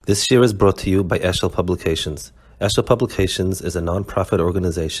This year is brought to you by Eshel Publications. Eshel Publications is a non-profit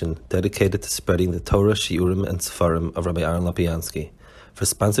organization dedicated to spreading the Torah, Shiurim, and Sefarim of Rabbi Aaron Lapiansky. For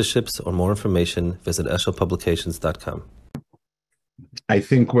sponsorships or more information, visit eshelpublications.com. I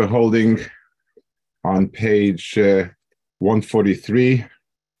think we're holding on page 143.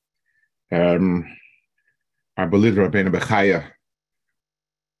 I believe Rabbeinu Bechaya.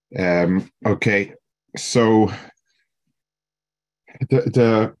 Okay, so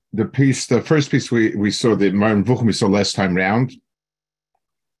the first piece we saw, the Marim Vuchim we saw last time round.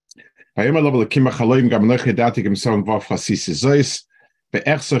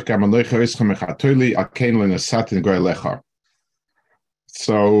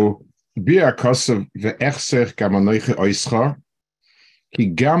 So Bia Kosev ve'echser gamanoiche oischa ki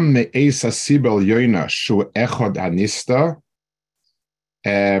gam ne'es asibel yoina shu echod anista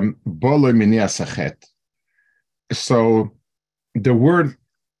bolo mini asachet. So the word,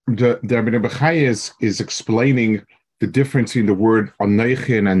 the Rabbeinu Bechaya is explaining the difference in the word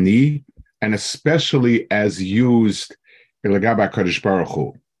anoiche and ani, and especially as used in Lagaba Kadosh Baruch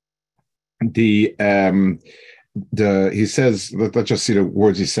Hu. He says, let's just see the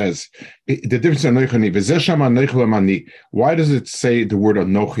words he says. The difference in anoiche and ani. Why does it say the word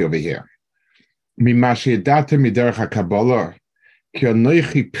anochi over here? Mimash yedate miderech hakabbalah ki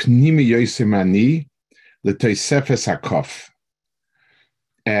anochi pnimi yosem ani l'toisefes hakof.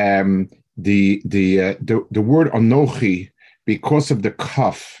 The word anochi, because of the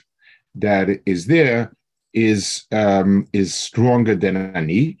kaf that is there, is stronger than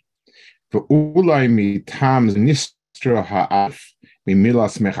ani. Ve'ulai mitam nistra ha'af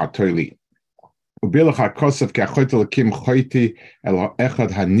mimilas mechatoili. Ubilach ha'kosef ka'choyte l'kim choyti el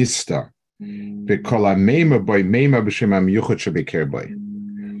ha'echad ha'nista. Ve'kol ha'meima boi meima b'shem ha'miyuchot shebeker boi.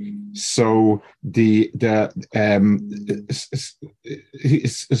 So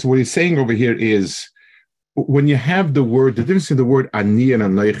what he's saying over here is, when you have the word, the difference in the word ani and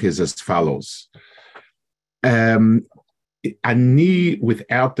anoich is as follows. Ani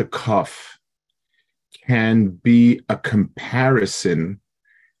without the kaf can be a comparison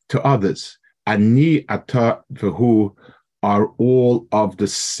to others. Ani, ata, vehu are all of the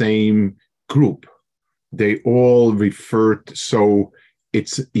same group. They all refer to, so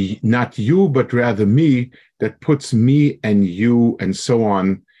it's not you, but rather me, that puts me and you and so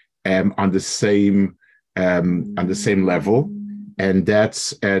on the same level. And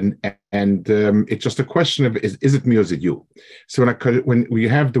that's it's just a question of is it me or is it you? So when we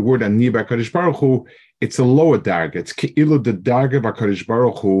have the word ani b'Hakadosh Baruch Hu, it's a lower darga. It's keilu the darga b'Hakadosh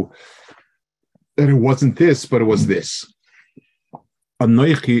Baruch Hu, and it wasn't this, but it was this.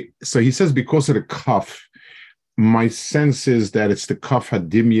 Anoichi. So he says because of the kaf, my sense is that it's the kaf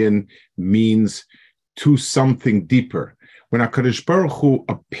hadimian, means to something deeper. When HaKadosh Baruch Hu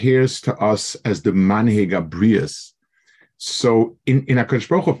appears to us as the manhig abrius, so in HaKadosh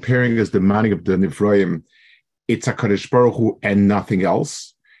Baruch Hu appearing as the manhig of the Nivroim, it's HaKadosh Baruch Hu and nothing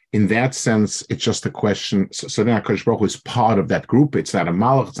else. In that sense, it's just a question. So then HaKadosh Baruch Hu is part of that group. It's not a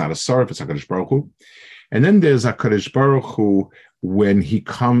malach, it's not a sarf, it's HaKadosh Baruch Hu. And then there's HaKadosh Baruch Hu when he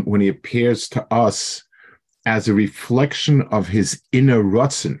appears to us as a reflection of his inner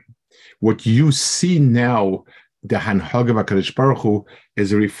Ratzon. What you see now, the Hanhaga of HaKadosh Baruch Hu,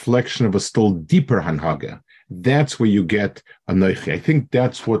 is a reflection of a still deeper Hanhaga. That's where you get Anoichi. I think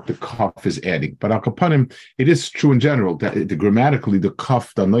that's what the kaf is adding. But Al Kapanim, it is true in general that grammatically the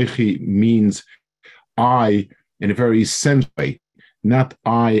kaf, the Anoichi, means I in a very essential way. Not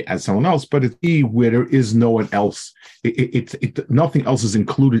I as someone else, but it's he where there is no one else. Nothing else is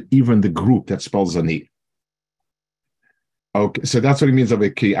included, even the group that spells Ani. Okay, so that's what it means of a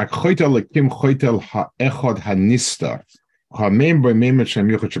key.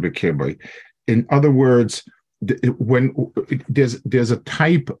 In other words, when there's a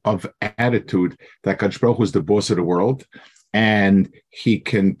type of attitude that Kadosh Baruch Hu is the boss of the world, and he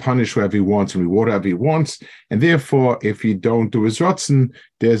can punish whoever he wants and reward whoever he wants, and therefore, if you don't do his rotzen,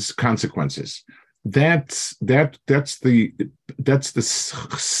 there's consequences. That's the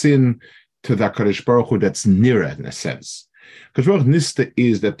sin to the Kadosh Baruch Hu that's nira in a sense. Kadosh Baruch Nista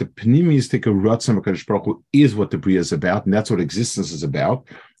is that the Pnimis take a Ratzon of Kadosh Baruch Hu is what the Bria is about, and that's what existence is about.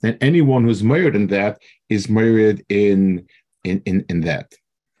 And anyone who's married in that is married in that.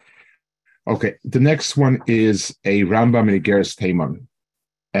 Okay, the next one is a Rambam in Igeres Teiman,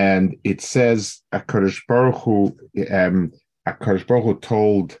 and it says Kadosh Baruch Hu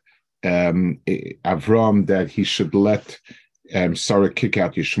told Avram that he should let Sarah kick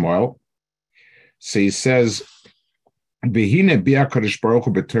out Yishmael. So he says, "Behine bia Kadosh Baruch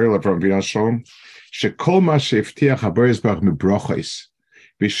Hu b'Torah Avram v'Yisrael shekol ma sheiftiach haBaris Baruch mibrachos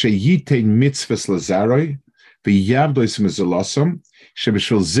v'sheyitein mitzvahs lazaroi, v'yavdois mezulasom,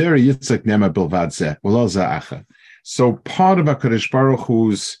 shebishul zer Yitzchak nema bilvad zeh, v'lo zeh. So part of HaKadosh Baruch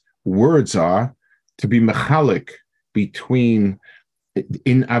Hu's words are to be mechalik between,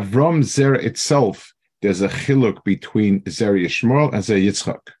 in Avram Zera itself, there's a chiluk between Zer Yishmael and Zer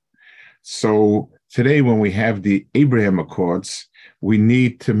Yitzchak. So today, when we have the Abraham Accords, we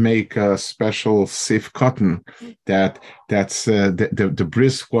need to make a special sif cotton that's the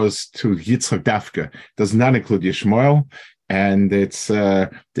bris was to Yitzchak Dafka, does not include Yishmael, and it's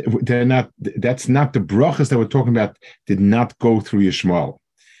they're not. That's not the brachas that we're talking about. Did not go through Yishmael.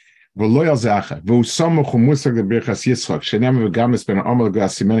 ולא יזכה, והוא סמוך ומושג לברכס יצחק, שנאמר וגם את בן עמר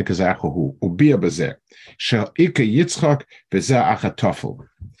לגס סימן כזכה הוא, וביע בזה, שאיקה יצחק וזה אח התופל.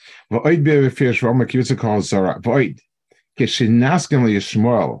 ועוד ביע בפירש ואומר כי יצחק כל זרה, ועוד, כשנסגן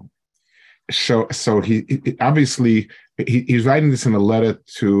לישמואל, so he obviously, he's writing this in a letter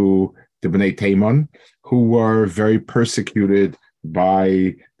to the Bnei Taimon, who were very persecuted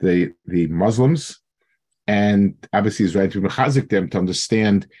by the Muslims, and obviously he's writing to mechazik them to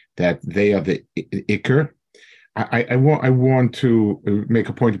understand that they are the ikr. I want to make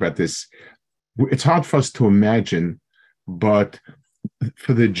a point about this. It's hard for us to imagine, but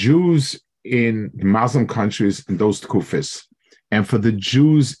for the Jews in the Muslim countries in those kufis, and for the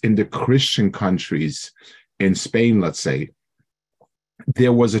Jews in the Christian countries in Spain, let's say,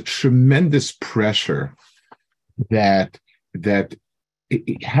 there was a tremendous pressure that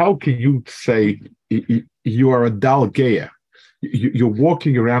how can you say you are a dalgeya? You're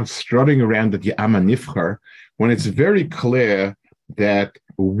walking around, strutting around at Yama Nifchar, when it's very clear that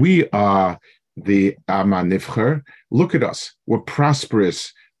we are the Amma Nifchar. Look at us. We're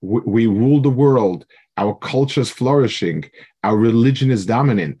prosperous. We rule the world. Our culture is flourishing. Our religion is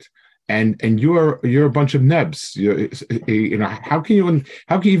dominant. And you're a bunch of nebs. How can you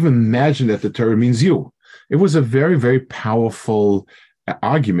even imagine that the Torah means you? It was a very, very powerful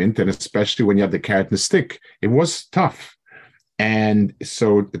argument, and especially when you have the carrot and the stick, it was tough. And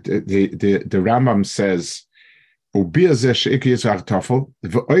so the Rambam says, he says,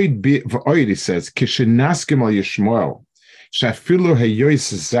 Kishenaskim al Yishmael, Shafilu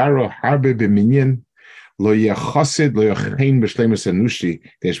heyois zaro harbe b'minyan, lo yachosid lo yachein b'shleimus anushi,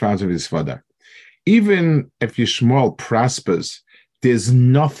 de'eshmav of his father. Even if Yishmael prospers, there's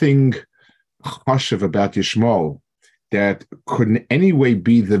nothing chashuv about Yishmael that could in any way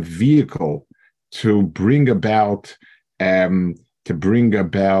be the vehicle to bring about the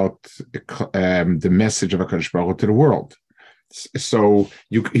message of HaKadosh Baruch Hu to the world. So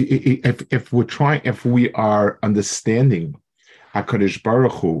if we are understanding HaKadosh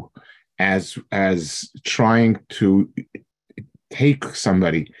Baruch Hu as trying to take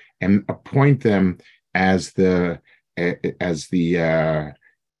somebody and appoint them as the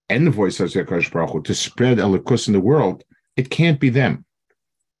envoys of HaKadosh Baruch Hu to spread Elokus in the world, it can't be them.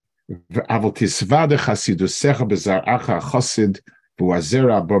 But this word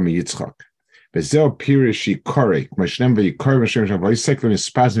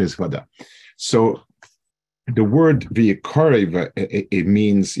So the word v'yikare, it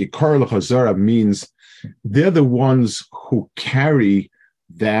means yikar l'chazara, means they're the ones who carry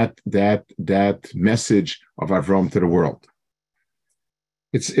that message of Avram to the world.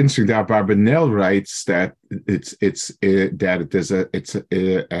 It's interesting that Barbanel writes that it's a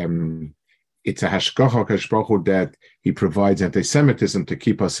hashgacha HaKadosh Baruch Hu that he provides anti-Semitism to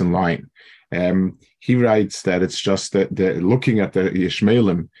keep us in line. He writes that it's just that they're looking at the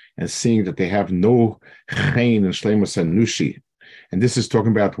Yishmaelim and seeing that they have no chen and shleimus and nushi. And this is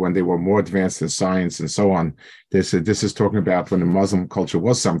talking about when they were more advanced in science and so on. This is talking about when the Muslim culture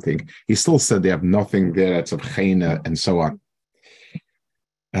was something. He still said they have nothing there that's of chen and so on.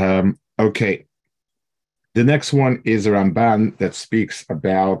 Okay. The next one is a Ramban that speaks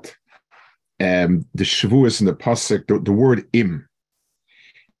about the Shavuos in the Pasuk, the word im.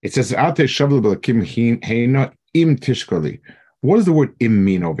 It says, Ate Shavlu B'Lakim Heina im Tishkali. What does the word im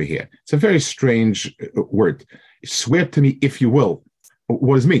mean over here? It's a very strange word. Swear to me if you will.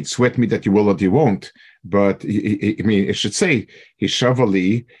 What does it mean? Swear to me that you will or you won't. But I mean, it should say,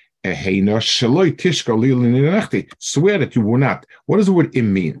 Hishavali Heina Shaloi Tishkali. Swear that you will not. What does the word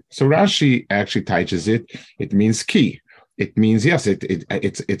im mean? So Rashi actually teaches it. It means key. It means, yes,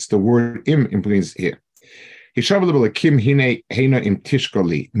 it's the word im means here. The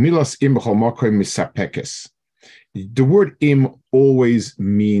word im always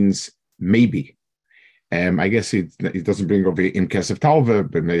means maybe. I guess it doesn't bring over im kesef talva,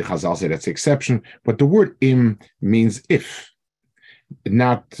 but maybe Chazal say that's the exception. But the word im means if.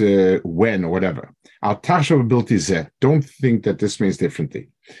 not when or whatever. Al tachshav b'bilti zeh. Don't think that this means differently.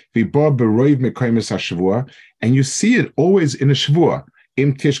 V'bo b'roiv mekaymes hashavua, and you see it always in a shavua.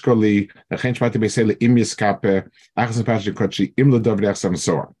 Im tishkoli, lechen shmati beisele im yiskape, achas pashin kotchi im ledovdech, and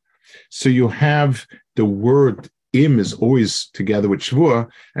so on. So you have the word im is always together with shvua,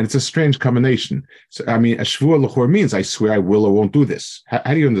 and it's a strange combination. So I mean, a shvua l'chor means I swear I will or won't do this.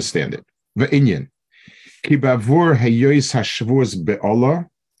 How do you understand it? V'inyan ki bavur hayois hashvuas be'olah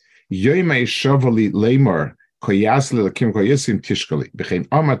yoymei shavali lemar koyas lelakim koyesim tishkali b'chein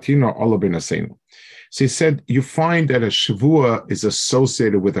amatino olah b'naseinu. So he said, you find that a shavua is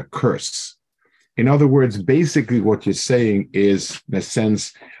associated with a curse. In other words, basically what you're saying is, in a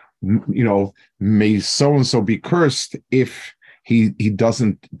sense, may so-and-so be cursed if he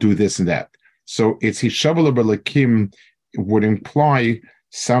doesn't do this and that. So it's hishavala b'lakim would imply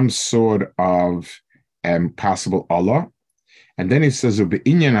some sort of possible Allah. And then he says,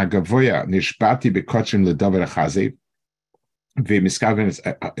 "Be'inyan agavoya nishbati bekochim ledavar achazev v'miskaven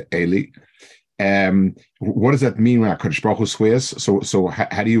eli." What does that mean when HaKadosh Baruch Hu swears? So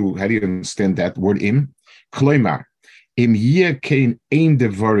how do you understand that word im? Kloimar im yeh kein ein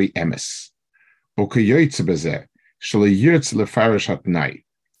devari emes ukeyoytze bezeh shelo yirtz lefarish hatnai.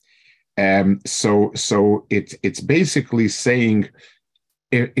 So it's basically saying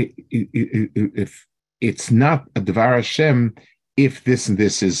if it's not a Dvar Hashem, if this and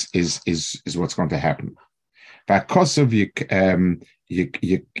this is what's going to happen.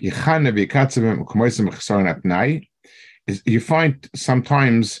 You find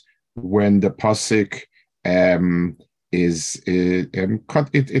sometimes when the pasuk cut,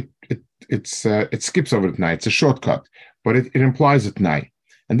 it skips over the night. It's a shortcut, but it implies at night,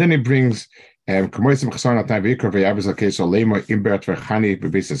 and then it brings and so on. It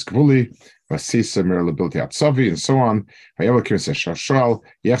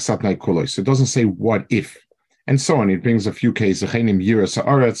doesn't say what if, and so on. It brings a few cases, and so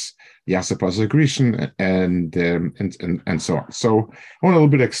on. So I want a little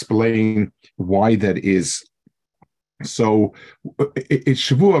bit explain why that is. So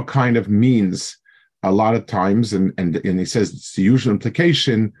Shavua kind of means a lot of times, and he says it's the usual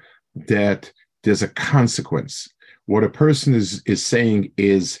implication that there's a consequence. What a person is saying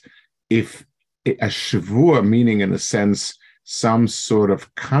is, if a shavua, meaning in a sense some sort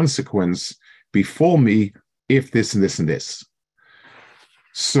of consequence befall me if this and this and this.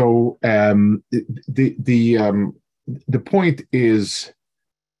 So the point is,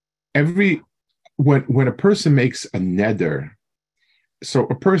 when a person makes a neder, so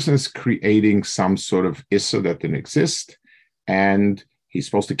a person is creating some sort of issa that didn't exist, and he's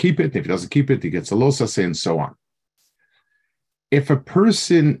supposed to keep it. If he doesn't keep it, he gets a losase, and so on. If a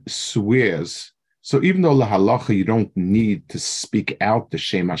person swears, so even though lahalacha you don't need to speak out the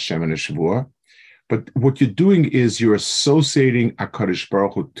Shem Hashem and the Shavua, but what you're doing is you're associating HaKadosh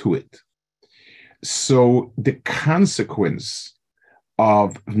Baruch Hu to it. So the consequence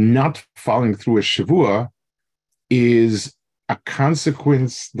of not following through a Shavua is a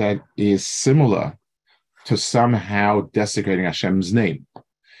consequence that is similar to somehow desecrating Hashem's name.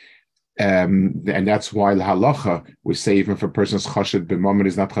 And that's why the halacha, we say even if a person's chashed b'mammon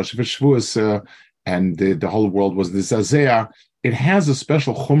is not chashed v'shvuas, and the whole world was the zazea, it has a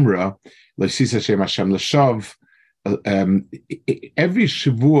special chumrah, l'sis Hashem Hashem l'shav. Every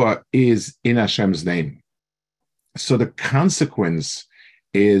shavua is in Hashem's name. So the consequence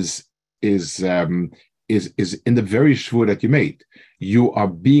is in the very shvua that you made. You are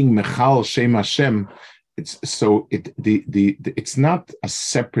being mechal Shem Hashem. It's not a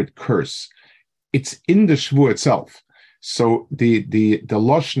separate curse. It's in the shvua itself. So the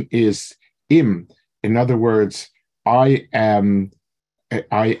lashon is im. In other words, I am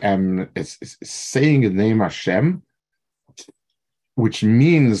saying the name Hashem, which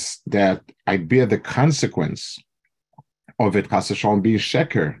means that I bear the consequence of it, chas v'shalom, being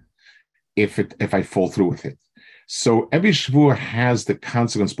sheker, if I fall through with it. So every shvua has the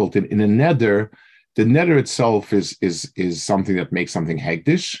consequence built in. In a neder, the neder itself is something that makes something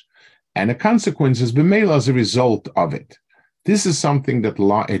hegdish, and the consequence is b'meila as a result of it. This is something that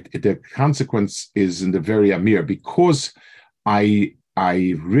the consequence is in the very amir, because I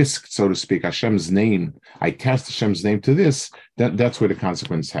risked, so to speak, Hashem's name. I cast Hashem's name to this. That's where the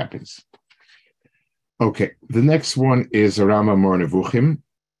consequence happens. Okay, the next one is a Rambam Mor Nevuchim,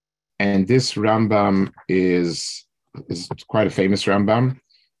 and this Rambam is quite a famous Rambam,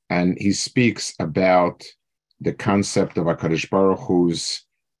 and he speaks about the concept of HaKadosh Baruch Hu's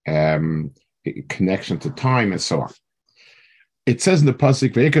connection to time and so on. It says in the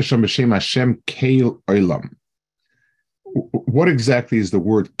pasuk, "Ve'ekasham b'shem Hashem keil olam." what exactly is the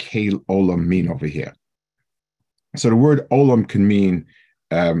word Kel Olam mean over here? So the word Olam can mean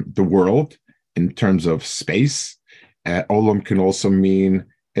the world in terms of space. Olam can also mean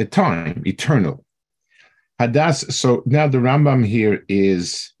time, eternal. Hadas. So now the Rambam here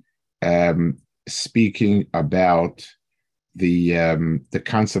is speaking about the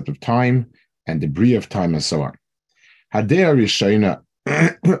concept of time and the bria of time and so on. Hadea Rishayna,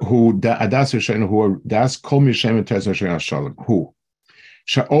 who Adas Rishayna, who Das Kol Mishem Tez Rishayna Shalom, who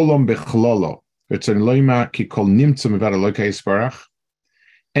Sha'olam Bechlolo, Ritzon Loima Ki Kol Nimtza Mevar Elokai Yisbarach,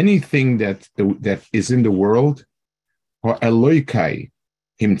 anything that is in the world, or Elokai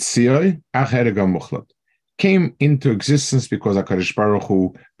Himtzioi Acherega Muchlat, came into existence because HaKadosh Baruch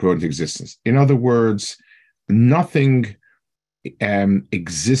Hu brought into existence. In other words, nothing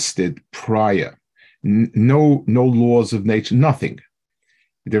existed prior. No laws of nature, nothing.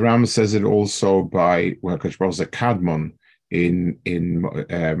 The Ram says it also by HaKadosh Baruch Hu Kadmon in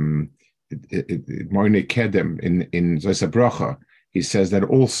Moine Kedem in Zosa Bracha. He says that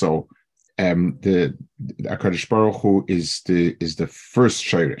also the HaKadosh Baruch Hu is the first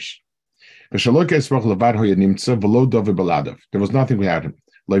Shirish. There was nothing without him.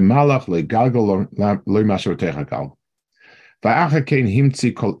 Loy malach, loy galgal, loy mashu techagal.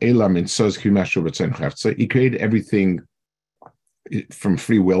 He created everything from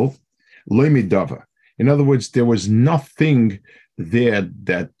free will. In other words, there was nothing there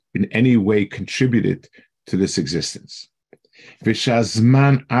that in any way contributed to this existence.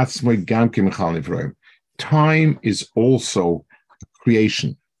 Time is also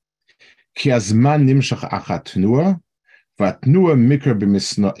creation. So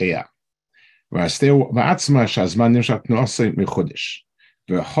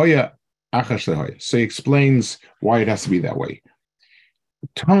he explains why it has to be that way.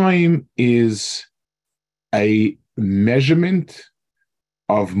 Time is a measurement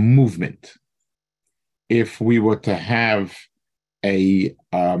of movement. If we were to have if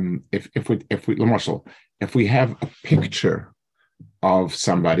we have a picture of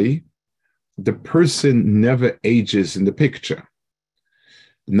somebody, the person never ages in the picture.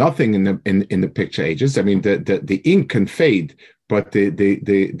 Nothing in the picture ages. I mean, the ink can fade, but the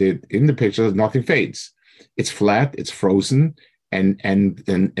in the picture nothing fades. It's flat, it's frozen, and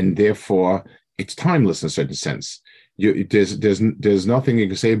therefore it's timeless in a certain sense. There's nothing you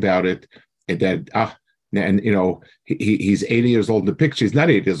can say about it that and you know he's 80 years old in the picture. He's not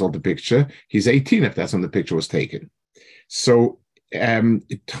 80 years old in the picture. He's 18 if that's when the picture was taken. So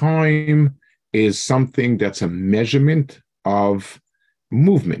time is something that's a measurement of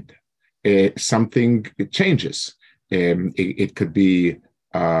movement. Something changes. It could be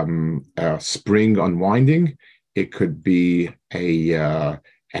a spring unwinding. It could be an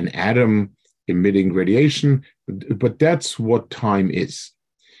atom emitting radiation. But that's what time is.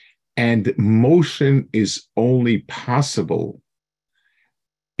 And motion is only possible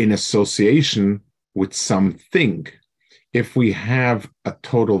in association with something. If we have a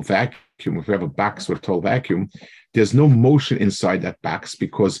total vacuum, if we have a box with a total vacuum, there's no motion inside that box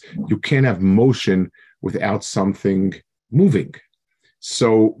because you can't have motion without something moving.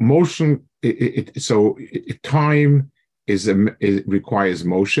 So motion, time requires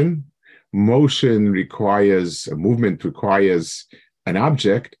motion. Motion requires a movement, requires an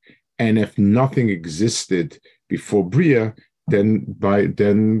object, and if nothing existed before Bria,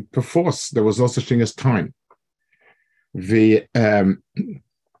 then perforce there was no such thing as time.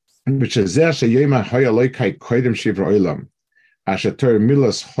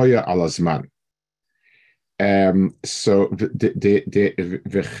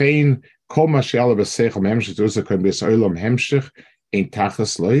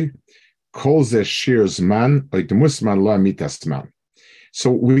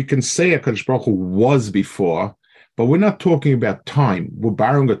 So we can say HaKadosh Baruch Hu was before, but we're not talking about time. We're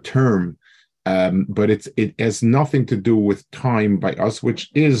borrowing a term, but it has nothing to do with time by us, which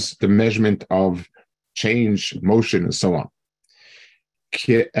is the measurement of change, motion, and so on.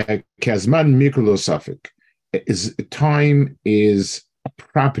 Time is a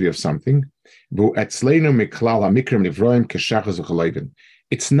property of something. It's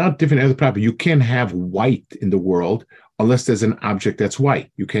not different as a property. You can't have white in the world unless there's an object that's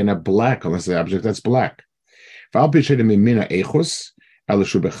white. You can't have black unless there's an object that's black. So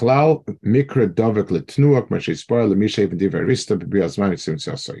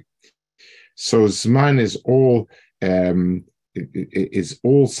Zman is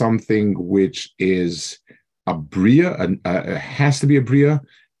all something which is a bria, has to be a bria,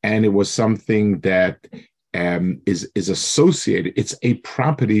 and it was something that is associated. It's a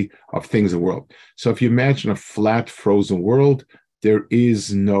property of things in the world. So if you imagine a flat, frozen world, there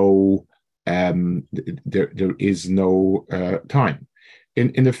is no time.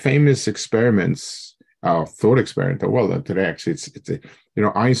 In the famous experiments, thought experiment. Well, today actually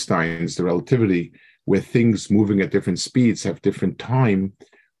Einstein's the relativity, where things moving at different speeds have different time.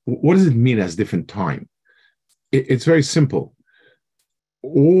 What does it mean as different time? It's very simple.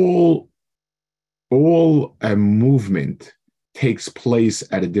 All movement takes place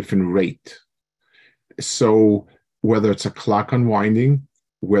at a different rate. So whether it's a clock unwinding,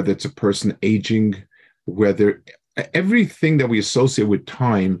 whether it's a person aging, whether everything that we associate with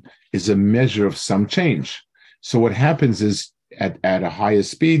time is a measure of some change. So what happens is at a higher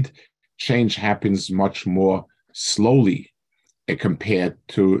speed, change happens much more slowly compared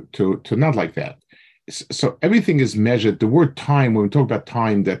to not like that. So everything is measured. The word time, when we talk about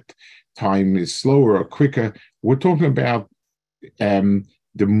time, that time is slower or quicker, we're talking about the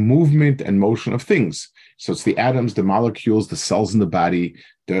movement and motion of things. So it's the atoms, the molecules, the cells in the body,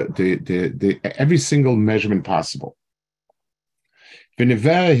 the every single measurement possible. I'm going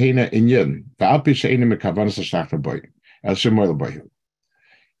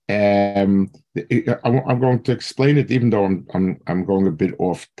to explain it, even though I'm going a bit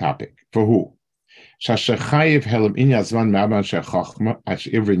off topic. For who?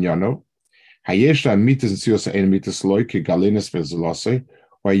 היש לאמיתס נציוס אין אמיתס לוי כגלינס וזלוסי,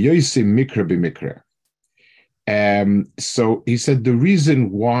 ויוסי מקרה במקרה. So he said the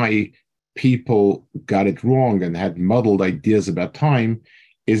reason why people got it wrong and had muddled ideas about time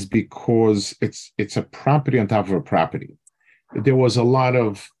is because it's a property on top of a property. There was a lot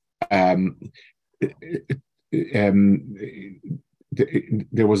of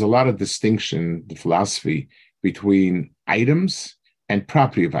there was a lot of distinction, the philosophy, between items and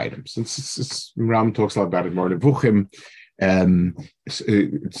property of items. Ram talks a lot about it more in Vuchim.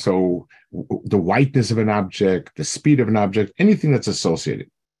 So the whiteness of an object, the speed of an object, anything that's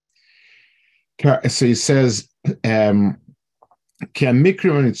associated. So he says,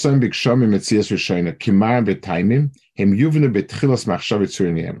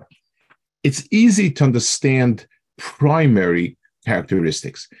 it's easy to understand primary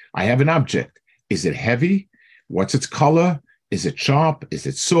characteristics. I have an object. Is it heavy? What's its color? Is it sharp? Is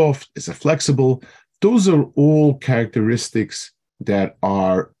it soft? Is it flexible? Those are all characteristics that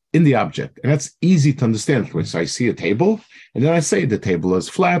are in the object. And that's easy to understand. So I see a table, and then I say the table is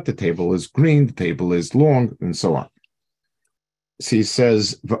flat, the table is green, the table is long, and so on. So he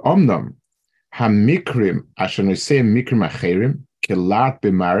says, V'omnam hamikrim asher noseim mikrim acherim kelat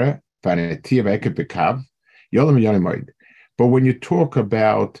b'mara v'anetiv eket b'kav yolam yonim moed. But when you talk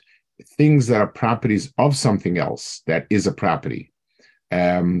about things that are properties of something else that is a property,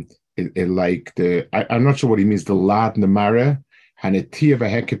 I'm not sure what he means. The lat nemara hanetiv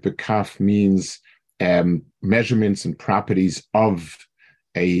heket b'kaf means measurements and properties of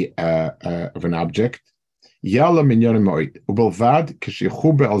an object. Yala minyan moed ubelvad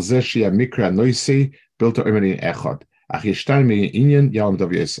kishichuber al zeshi amikra noisi built to emerin echad achishtan min inyan yalam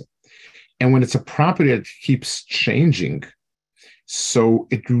davyesa. And when it's a property that keeps changing, so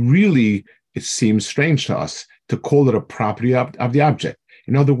it seems strange to us to call it a property of the object.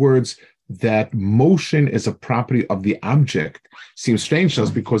 In other words, that motion is a property of the object seems strange to us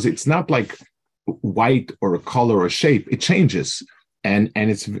because it's not like white or a color or a shape. It changes, and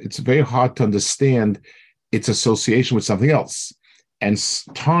it's very hard to understand its association with something else. And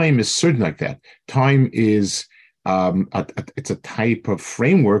time is certain like that. Time is it's a type of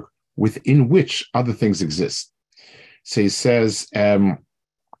framework within which other things exist. So he says, and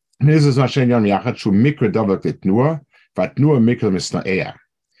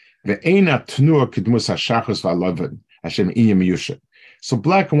so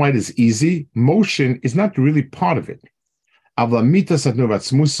black and white is easy. Motion is not really part of it.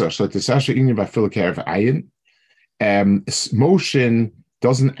 Motion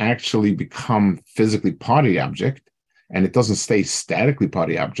doesn't actually become physically part of the object, and it doesn't stay statically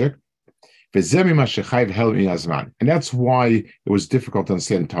part of the object. And that's why it was difficult to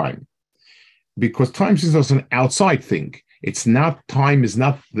understand time. Because time seems as an outside thing. It's not, time is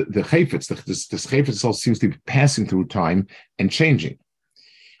not the chayfetz. The chayfetz itself seems to be passing through time and changing.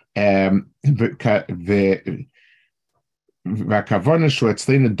 The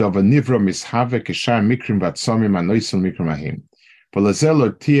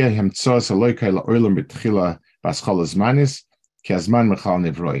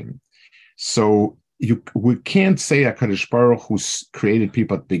So we can't say HaKadosh Baruch Hu created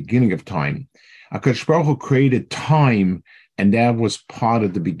people at the beginning of time. HaKadosh Baruch Hu created time, and that was part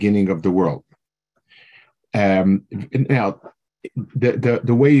of the beginning of the world. Now,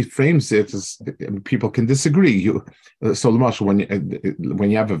 the way he frames it is people can disagree. So much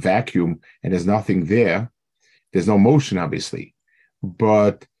when you have a vacuum and there's nothing there, there's no motion, obviously,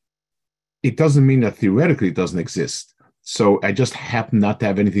 but it doesn't mean that theoretically it doesn't exist. So I just happen not to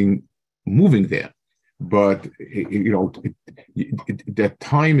have anything moving there. But that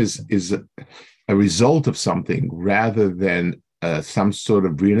time is a result of something rather than some sort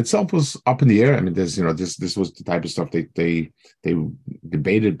of Bria in itself was up in the air. I mean, there's this was the type of stuff they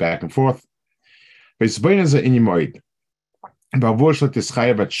debated back and forth.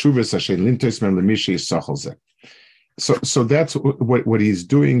 So that's what he's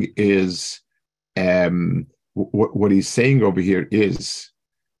doing is what he's saying over here is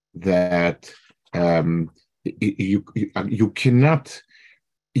that you can't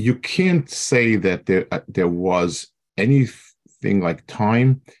say that there was anything like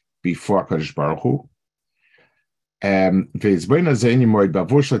time before HaKadosh Baruch Hu. So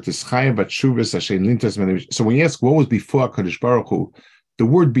when you ask what was before HaKadosh Baruch Hu, the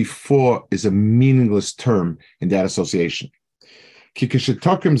word before is a meaningless term in that association. If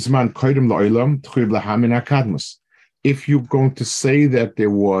you're going to say that there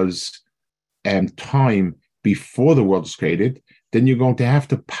was time before the world was created, then you're going to have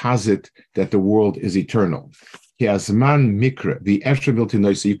to posit that the world is eternal. You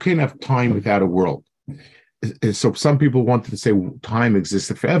can't have time without a world. So some people wanted to say time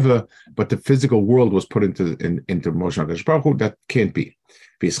existed forever, but the physical world was put into motion. That can't be.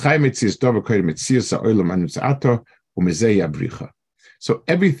 So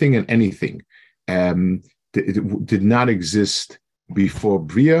everything and anything did not exist before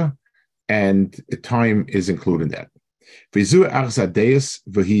Bria, and time is included in that. So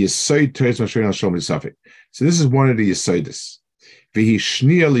this is one of the Yesodis.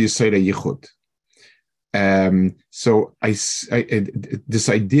 So this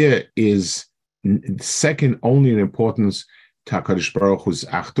idea is second only in importance to HaKadosh Baruch Hu's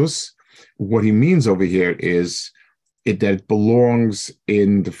Achdus. What he means over here is that it belongs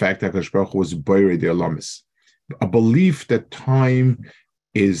in the fact that HaKadosh Baruch Hu was Borei de Olamis. A belief that time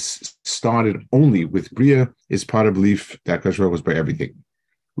is started only with Bria is part of belief that HaKadosh Baruch Hu was by everything.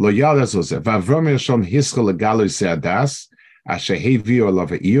 Lo yada zozeh. V'avrom Yashom hischel legalo se'adas asher hevi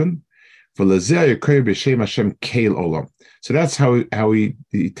olav ha'iyun. So that's how he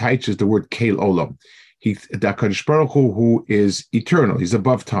teaches the word Keil Olam. The HaKadosh Baruch Hu, who is eternal, he's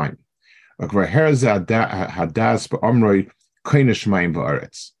above time. It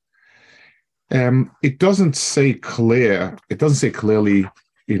doesn't say clearly,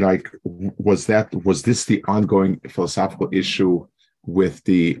 was this the ongoing philosophical issue with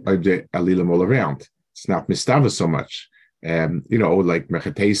the Alilim all around? It's not Mistava so much. Like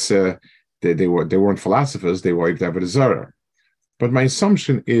Mechatesa, they weren't philosophers, they were Avodah Zarah. But my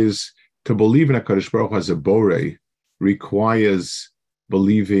assumption is to believe in HaKadosh Baruch Hu as a Borei requires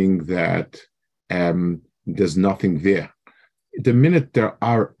believing that there's nothing there. The minute there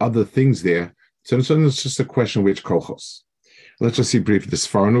are other things there, so it's just a question of which kochos. Let's just see briefly. The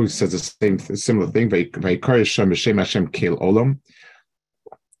Sforno says the similar thing. Vayikar Hashem b'shem Hashem Keil Olam.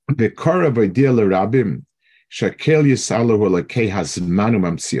 V'kara v'idea l'rabim shakel yisalu v'lakei hazmanu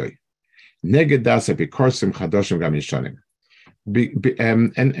mamsioi. Negedas epikorsim chadoshim gam yishanim.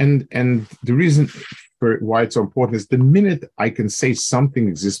 And the reason for why it's so important is the minute I can say something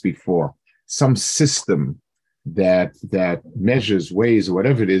exists before, some system that measures, weighs, or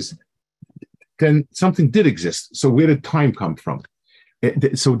whatever it is, then something did exist. So where did time come from?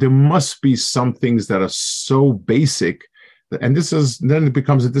 So there must be some things that are so basic, and then it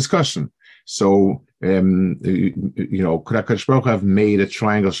becomes a discussion. So, could HaKadosh Baruch Hu have made a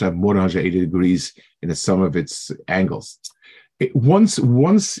triangle should have more than 180 degrees in the sum of its angles?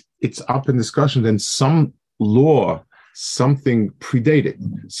 Once it's up in discussion, then some law, something predated.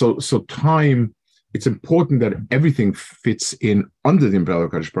 So time, it's important that everything fits in under the umbrella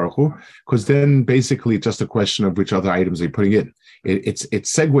of HaKadosh Baruch Hu, because then basically it's just a question of which other items are you putting in. It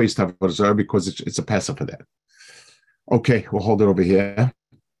segues to Avodah Zarah because it's a passive for that. Okay, we'll hold it over here.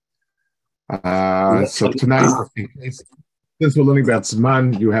 So tonight, since we're learning about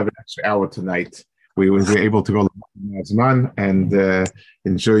Zman, you have an extra hour tonight. We were able to go to Zman and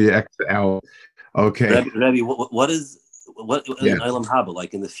enjoy your extra hour. Okay. Rabbi, what is Olam Haba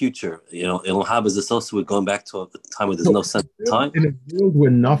like in the future? Olam Haba is associated with going back to a time where there's no sense of time. In a world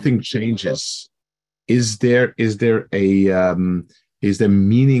where nothing changes, is there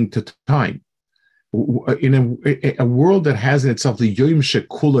meaning to time? In a world that has in itself the Yom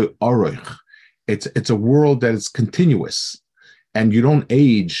Shekula Aroich, it's a world that is continuous, and you don't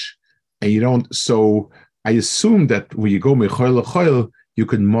age, and you don't. So I assume that when you go mechoil lechoil, you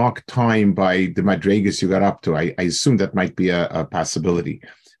can mark time by the madregas you got up to. I assume that might be a possibility.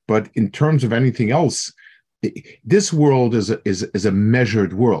 But in terms of anything else, this world is a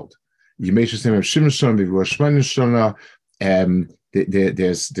measured world. You may just say there's Sheish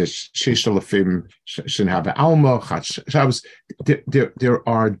Alafim Shinhava Alma Shabbos. There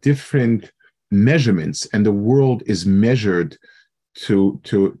are different measurements, and the world is measured to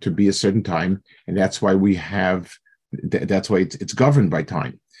be a certain time, and that's why we have. That's why it's governed by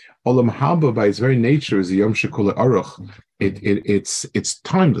time. Olam Haba, by its very nature, is a Yom Shekula Aruch. It's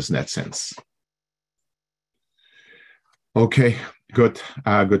timeless in that sense. Okay, good,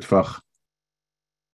 good fach.